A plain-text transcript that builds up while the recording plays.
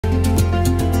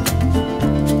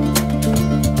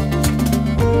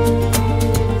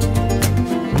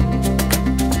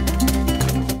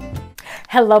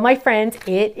Hello, my friends.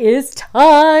 It is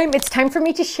time. It's time for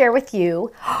me to share with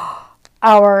you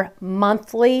our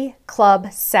monthly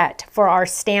club set for our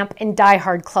Stamp and Die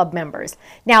Hard Club members.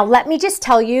 Now, let me just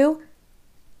tell you,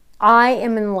 I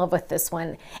am in love with this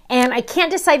one. And I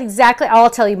can't decide exactly. I'll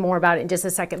tell you more about it in just a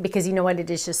second because you know what? It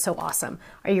is just so awesome.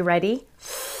 Are you ready?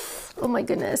 Oh my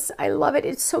goodness. I love it.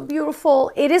 It's so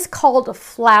beautiful. It is called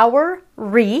Flower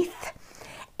Wreath.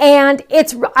 And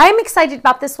I'm excited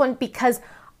about this one because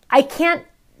I can't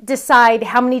decide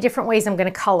how many different ways I'm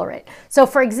going to color it. So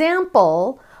for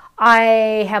example,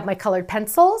 I have my colored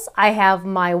pencils, I have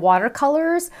my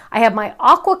watercolors, I have my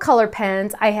aqua color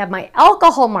pens, I have my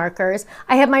alcohol markers,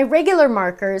 I have my regular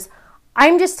markers.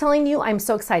 I'm just telling you, I'm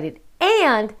so excited.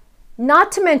 And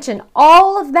not to mention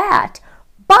all of that,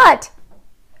 but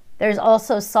there's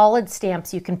also solid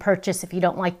stamps you can purchase if you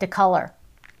don't like to color.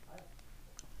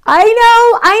 I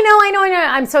know.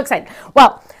 I'm so excited.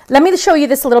 Well, let me show you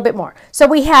this a little bit more. So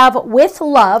we have With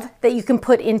Love that you can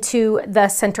put into the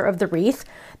center of the wreath.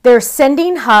 There's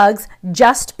Sending Hugs,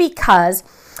 Just Because.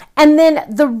 And then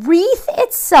the wreath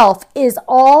itself is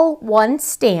all one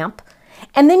stamp.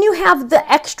 And then you have the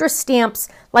extra stamps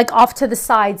like off to the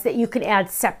sides that you can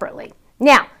add separately.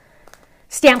 Now,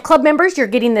 Stamp Club members, you're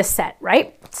getting this set,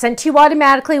 right? Sent to you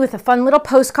automatically with a fun little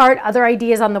postcard, other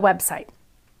ideas on the website.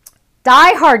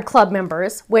 Die Hard Club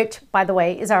members, which, by the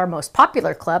way, is our most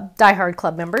popular club, Die Hard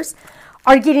Club members,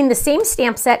 are getting the same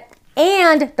stamp set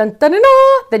and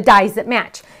the dies that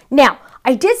match. Now,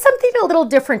 I did something a little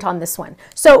different on this one.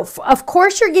 So, of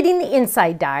course, you're getting the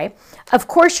inside die. Of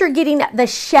course, you're getting the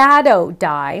shadow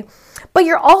die. But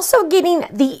you're also getting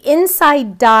the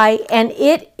inside die, and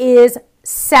it is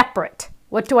separate.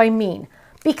 What do I mean?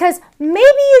 Because maybe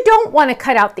you don't want to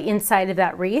cut out the inside of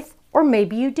that wreath, or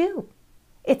maybe you do.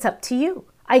 It's up to you.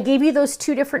 I gave you those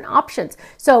two different options.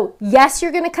 So yes,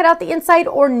 you're going to cut out the inside,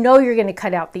 or no, you're going to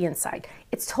cut out the inside.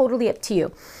 It's totally up to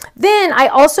you. Then I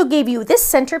also gave you this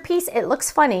centerpiece. It looks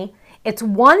funny. It's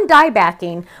one die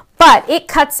backing, but it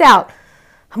cuts out.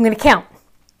 I'm going to count.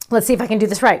 Let's see if I can do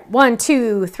this right. 1,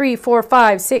 2, 3, 4,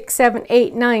 5, 6, 7,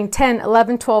 8, 9, 10,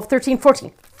 11, 12, 13,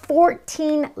 14.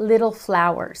 14 little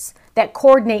flowers that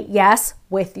coordinate, yes,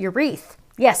 with your wreath.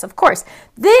 Yes, of course.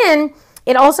 Then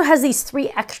it also has these 3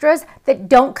 extras that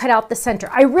don't cut out the center.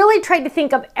 I really tried to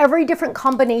think of every different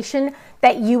combination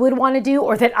that you would want to do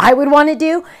or that I would want to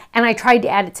do, and I tried to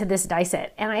add it to this die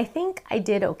set, and I think I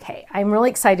did okay. I'm really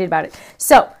excited about it.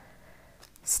 So,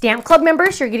 Stamp Club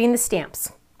members, you're getting the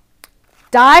stamps.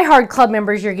 Die Hard Club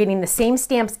members, you're getting the same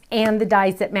stamps and the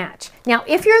dies that match. Now,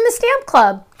 if you're in the Stamp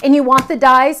Club and you want the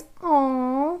dies,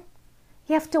 you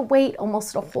have to wait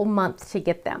almost a whole month to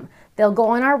get them. They'll go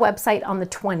on our website on the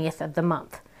 20th of the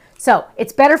month. So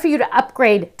it's better for you to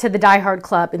upgrade to the Die Hard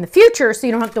Club in the future so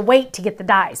you don't have to wait to get the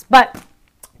dies. But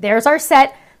there's our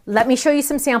set. Let me show you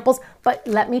some samples, but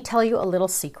let me tell you a little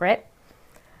secret.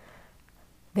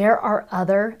 There are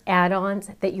other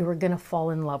add-ons that you are going to fall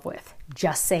in love with.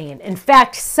 Just saying. In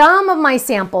fact, some of my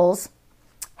samples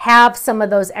have some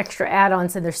of those extra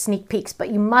add-ons and their sneak peeks,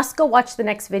 but you must go watch the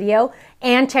next video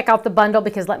and check out the bundle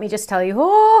because let me just tell you,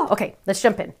 okay, let's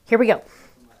jump in. Here we go.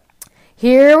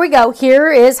 Here we go.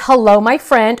 Here is Hello, My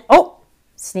Friend. Oh,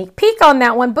 sneak peek on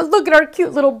that one, but look at our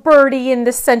cute little birdie in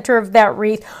the center of that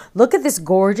wreath. Look at this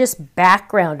gorgeous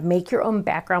background. Make your own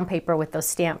background paper with those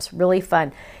stamps. Really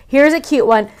fun. Here's a cute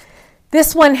one.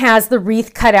 This one has the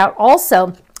wreath cut out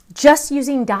also, just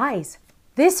using dies.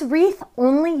 This wreath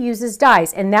only uses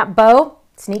dies, and that bow,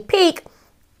 sneak peek,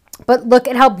 but look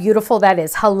at how beautiful that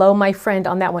is. Hello, My Friend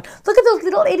on that one. Look at those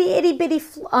little itty bitty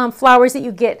flowers that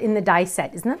you get in the die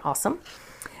set. Isn't that awesome?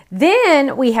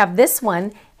 Then we have this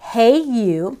one, Hey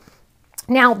You.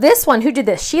 Now this one, who did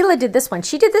this? Sheila did this one.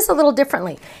 She did this a little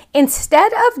differently.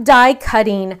 Instead of die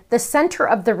cutting the center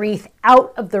of the wreath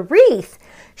out of the wreath,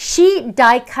 she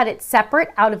die cut it separate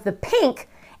out of the pink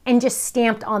and just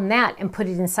stamped on that and put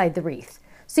it inside the wreath.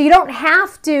 So you don't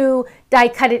have to die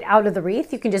cut it out of the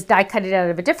wreath. You can just die cut it out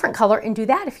of a different color and do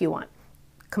that if you want.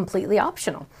 Completely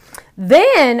optional.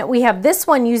 Then we have this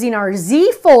one using our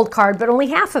Z fold card, but only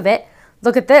half of it.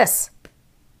 Look at this.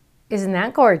 Isn't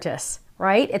that gorgeous,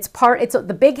 right? It's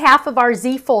the big half of our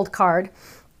Z fold card.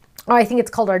 Oh, I think it's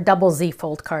called our double Z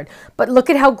fold card. But look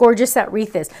at how gorgeous that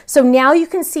wreath is. So now you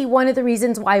can see one of the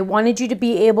reasons why I wanted you to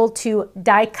be able to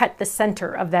die cut the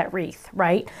center of that wreath,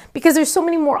 right? Because there's so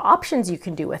many more options you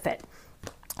can do with it.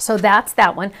 So that's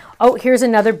that one. Oh, here's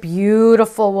another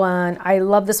beautiful one. I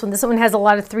love this one. This one has a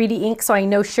lot of 3D ink, so I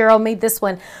know Cheryl made this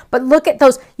one. But look at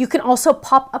those. You can also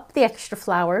pop up the extra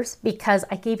flowers because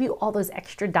I gave you all those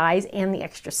extra dies and the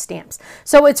extra stamps.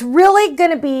 So it's really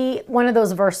going to be one of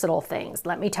those versatile things,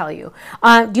 let me tell you.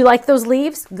 Do you like those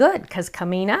leaves? Good, because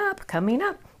coming up.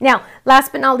 Now,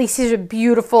 last but not least, these are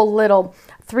beautiful little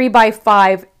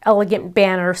 3x5 elegant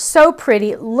banner. So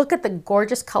pretty. Look at the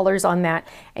gorgeous colors on that.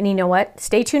 And you know what?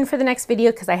 Stay tuned for the next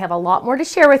video because I have a lot more to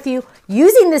share with you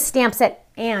using this stamp set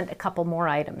and a couple more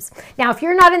items. Now, if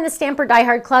you're not in the Stamper Die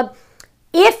Hard Club,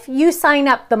 if you sign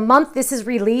up the month this is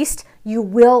released, you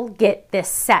will get this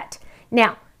set.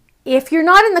 Now, if you're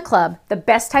not in the club, the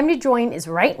best time to join is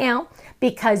right now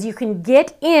because you can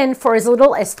get in for as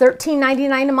little as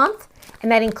 $13.99 a month.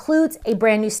 And that includes a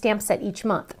brand new stamp set each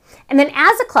month. And then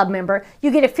as a club member, you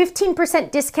get a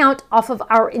 15% discount off of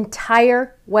our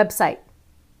entire website.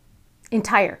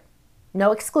 Entire.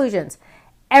 No exclusions.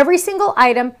 Every single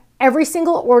item, every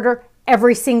single order,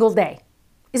 every single day.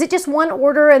 Is it just one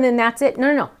order and then that's it?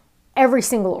 No. Every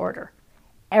single order,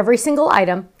 every single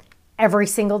item, every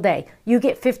single day. You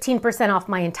get 15% off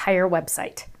my entire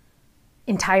website.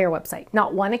 Entire website,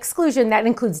 not one exclusion. That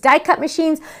includes die cut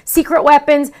machines, secret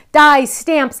weapons, dies,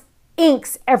 stamps,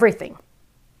 inks, everything.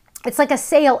 It's like a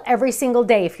sale every single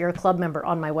day if you're a club member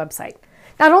on my website.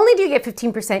 Not only do you get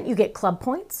 15%, you get club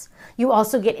points. You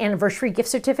also get anniversary gift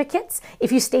certificates.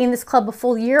 If you stay in this club a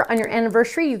full year on your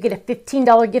anniversary, you get a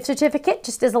 $15 gift certificate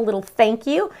just as a little thank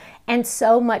you, and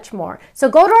so much more. So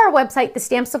go to our website,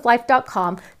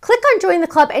 thestampsoflife.com, click on Join the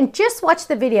Club, and just watch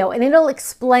the video, and it'll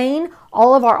explain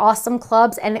all of our awesome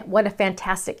clubs and what a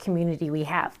fantastic community we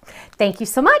have. Thank you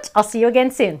so much. I'll see you again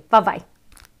soon. Bye-bye.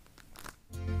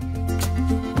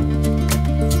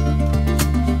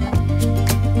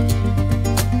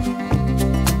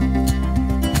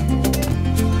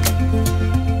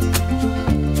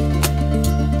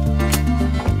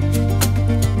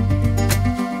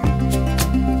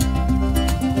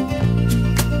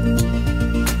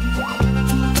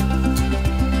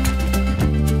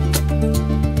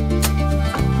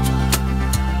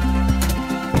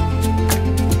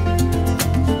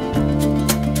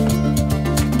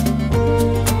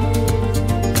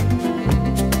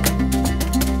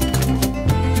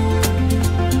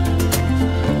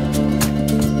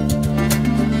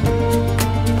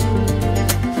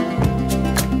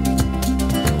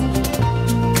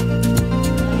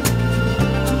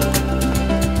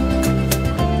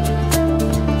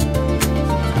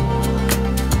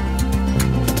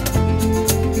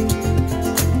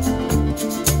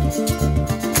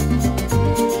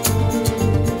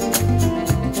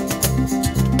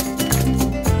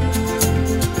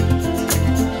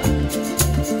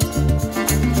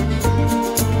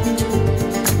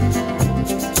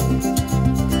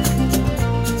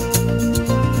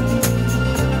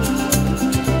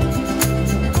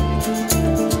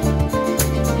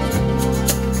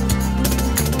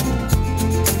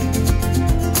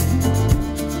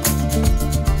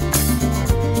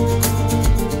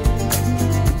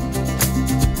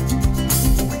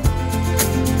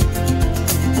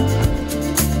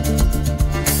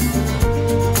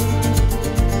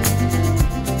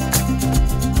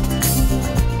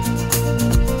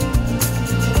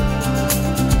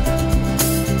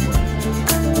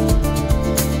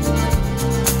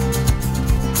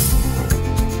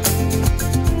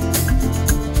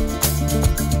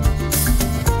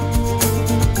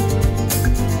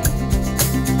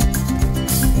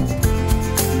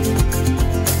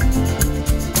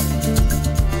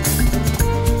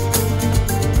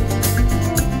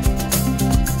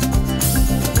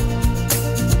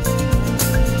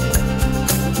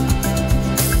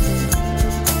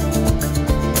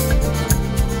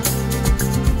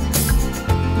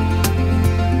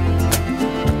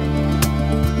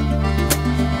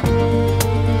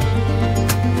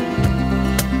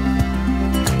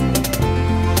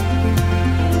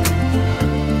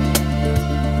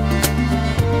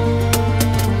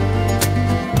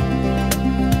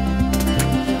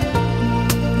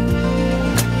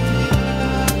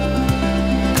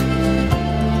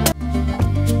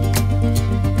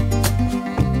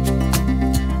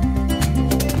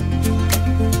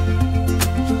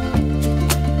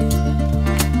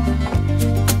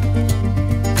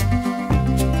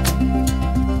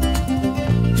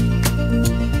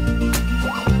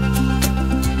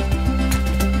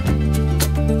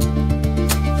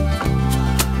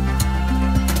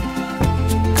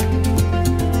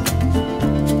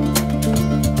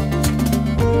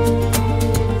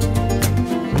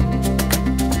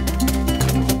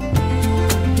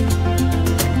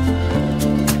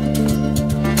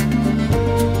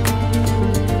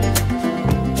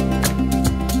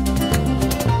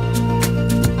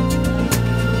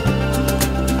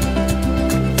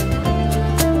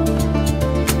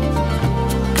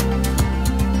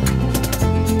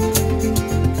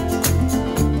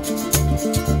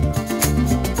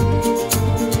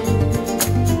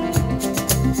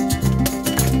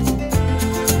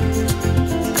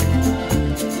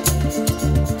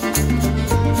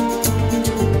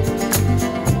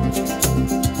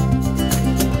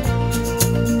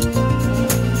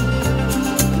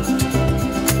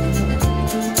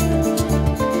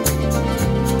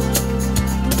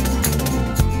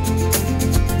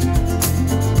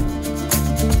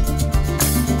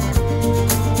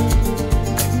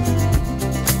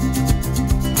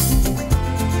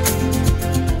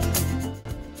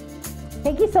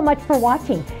 much for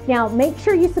watching. Now, make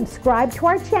sure you subscribe to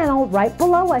our channel right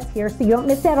below us here so you don't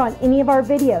miss out on any of our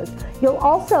videos. You'll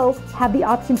also have the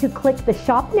option to click the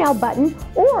Shop Now button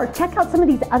or check out some of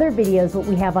these other videos that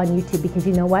we have on YouTube, because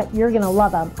you know what? You're going to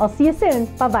love them. I'll see you soon.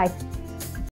 Bye-bye.